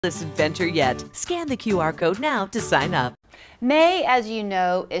adventure yet. Scan the QR code now to sign up. May, as you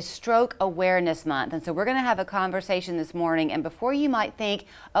know, is Stroke Awareness Month, and so we're going to have a conversation this morning. And before you might think,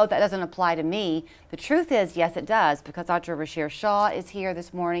 oh, that doesn't apply to me, the truth is, yes, it does, because Dr. Ruchir Shah is here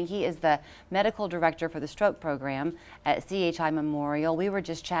this morning. He is the medical director for the stroke program at CHI Memorial. We were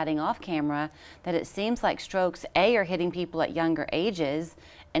just chatting off camera that it seems like strokes, A, are hitting people at younger ages,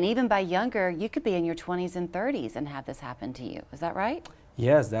 and even by younger, you could be in your 20s and 30s and have this happen to you. Is that right?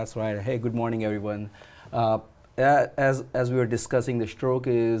 Yes, that's right. Hey, good morning, everyone. As we were discussing, the stroke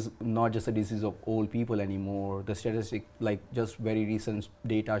is not just a disease of old people anymore. The statistic, like just very recent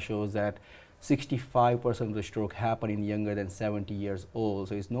data shows that 65% of the stroke happen in younger than 70 years old.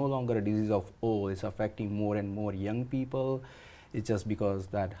 So it's no longer a disease of old. It's affecting more and more young people. It's just because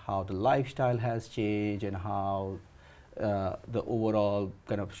that how the lifestyle has changed and how the overall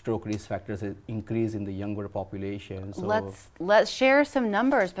kind of stroke risk factors increase in the younger population. So let's share some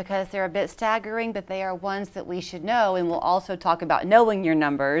numbers because they're a bit staggering, but they are ones that we should know, and we'll also talk about knowing your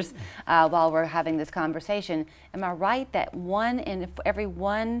numbers while we're having this conversation. Am I right that in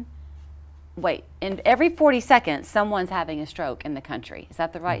every 40 seconds someone's having a stroke in the country? Is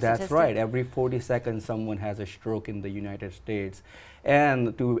that the right statistic? That's right. Every 40 seconds someone has a stroke in the United States.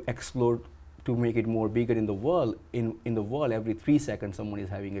 And to explore, to make it more bigger in the world, every 3 seconds someone is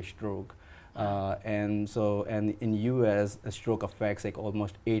having a stroke. And in US, a stroke affects like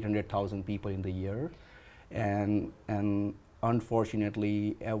almost 800,000 people in the year. And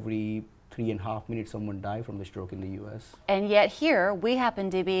unfortunately, every 3.5 minutes someone dies from the stroke in the US. And yet here, we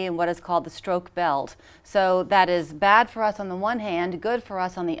happen to be in what is called the stroke belt. So that is bad for us on the one hand, good for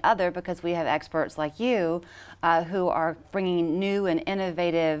us on the other, because we have experts like you who are bringing new and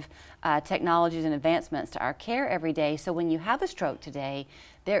innovative technologies and advancements to our care every day. So when you have a stroke today,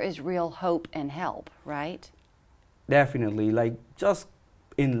 there is real hope and help, right? Definitely. Like just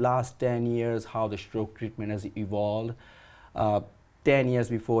in last 10 years, how the stroke treatment has evolved. 10 years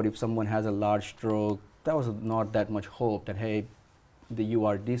before, if someone has a large stroke, there was not that much hope that, hey, you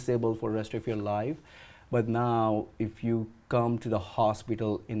are disabled for the rest of your life. But now, if you come to the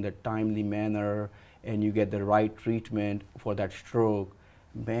hospital in the timely manner and you get the right treatment for that stroke,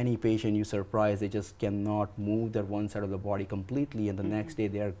 many patients, you surprised, they just cannot move their one side of the body completely, and the next day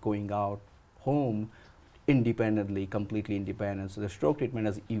they are going out home independently, completely independent. So the stroke treatment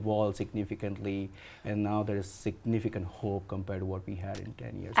has evolved significantly, and now there is significant hope compared to what we had in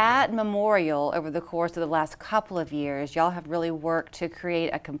 10 years At ago. Memorial, over the course of the last couple of years, y'all have really worked to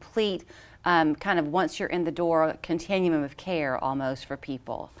create a complete kind of, once you're in the door, continuum of care almost for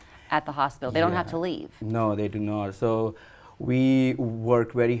people at the hospital. They don't have to leave. No, they do not. So we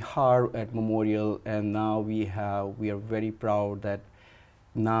worked very hard at Memorial, and now we are very proud that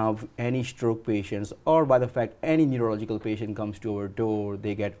now any stroke patients, or by the fact any neurological patient comes to our door,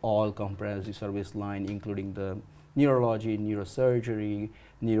 they get all comprehensive service line, including the neurology, neurosurgery,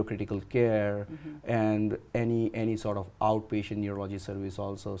 neurocritical care, and any sort of outpatient neurology service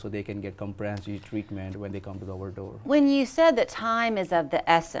also, so they can get comprehensive treatment when they come to our door. When you said that time is of the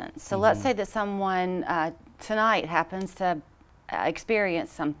essence, so let's say that someone tonight happens to experience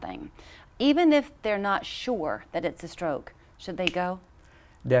something, even if they're not sure that it's a stroke, should they go?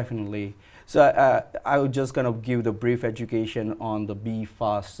 Definitely. So I would just kind of give the brief education on the Be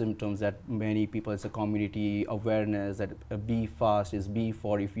Fast symptoms that many people, it's a community awareness that Be Fast is B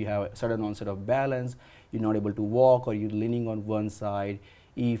for if you have a sudden onset of balance, you're not able to walk or you're leaning on one side.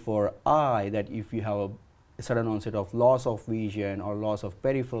 E for eye, that if you have a sudden onset of loss of vision or loss of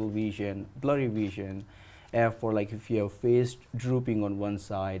peripheral vision, blurry vision. F for like if you have face drooping on one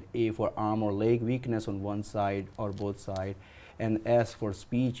side. A for arm or leg weakness on one side or both sides. And S for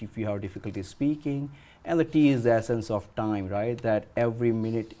speech if you have difficulty speaking. And the T is the essence of time, right? That every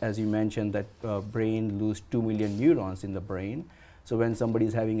minute, as you mentioned, that brain lose 2 million neurons in the brain. So when somebody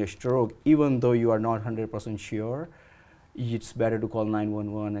is having a stroke, even though you are not 100% sure, it's better to call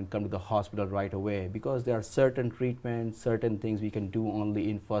 911 and come to the hospital right away, because there are certain treatments, certain things we can do only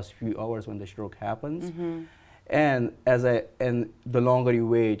in first few hours when the stroke happens. And the longer you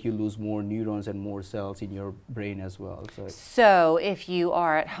wait, you lose more neurons and more cells in your brain as well. So if you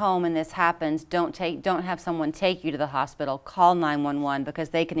are at home and this happens, don't have someone take you to the hospital. Call 911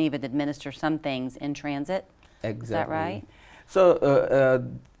 because they can even administer some things in transit. Exactly. Is that right? So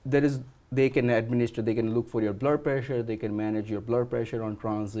they can administer, they can look for your blood pressure, they can manage your blood pressure on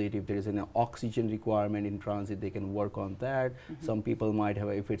transit. If there is an oxygen requirement in transit, they can work on that. Some people might have,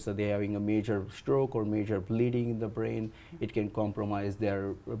 if it's they're having a major stroke or major bleeding in the brain, it can compromise their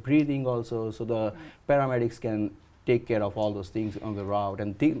breathing also. So the paramedics can take care of all those things on the route,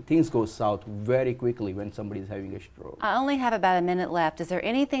 and things go south very quickly when somebody is having a stroke. I only have about a minute left. Is there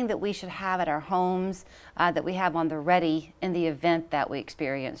anything that we should have at our homes that we have on the ready in the event that we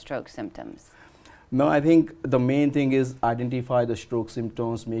experience stroke symptoms? No, I think the main thing is identify the stroke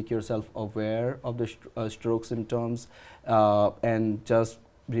symptoms, make yourself aware of the stroke symptoms, and just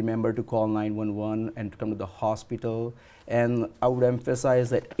remember to call 911 and come to the hospital. And I would emphasize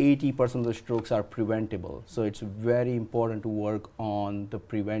that 80% of the strokes are preventable. So it's very important to work on the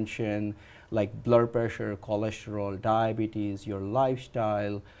prevention, like blood pressure, cholesterol, diabetes, your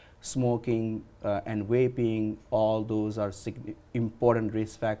lifestyle, smoking and vaping. All those are important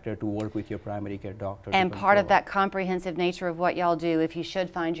risk factor to work with your primary care doctor. And part of that comprehensive nature of what y'all do, if you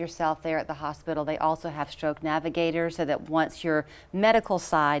should find yourself there at the hospital, they also have stroke navigators, so that once your medical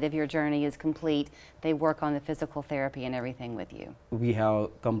side of your journey is complete, they work on the physical therapy and everything with you. We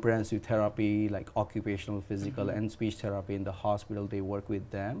have comprehensive therapy like occupational, physical, and speech therapy in the hospital. They work with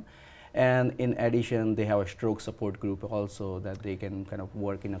them. And in addition, they have a stroke support group also that they can kind of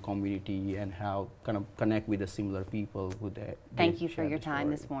work in a community and have kind of connect with the similar people who they Thank you for your time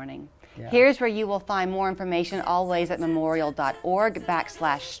this morning. Yeah. Here's where you will find more information, always at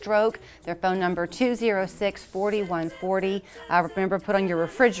memorial.org/stroke. Their phone number 206-4140. Remember, put on your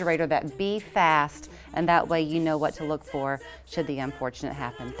refrigerator that "Be Fast," and that way you know what to look for should the unfortunate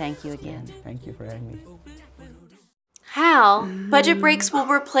happen. Thank you again. Thank you for having me. Hal, Budget Brakes will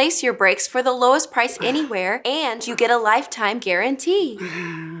replace your brakes for the lowest price anywhere, and you get a lifetime guarantee.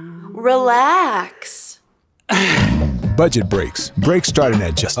 Relax. Budget Brakes. Brakes starting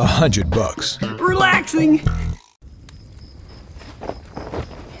at just $100. Relaxing.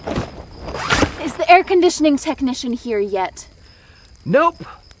 Is the air conditioning technician here yet? Nope.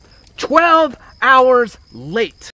 12 hours late.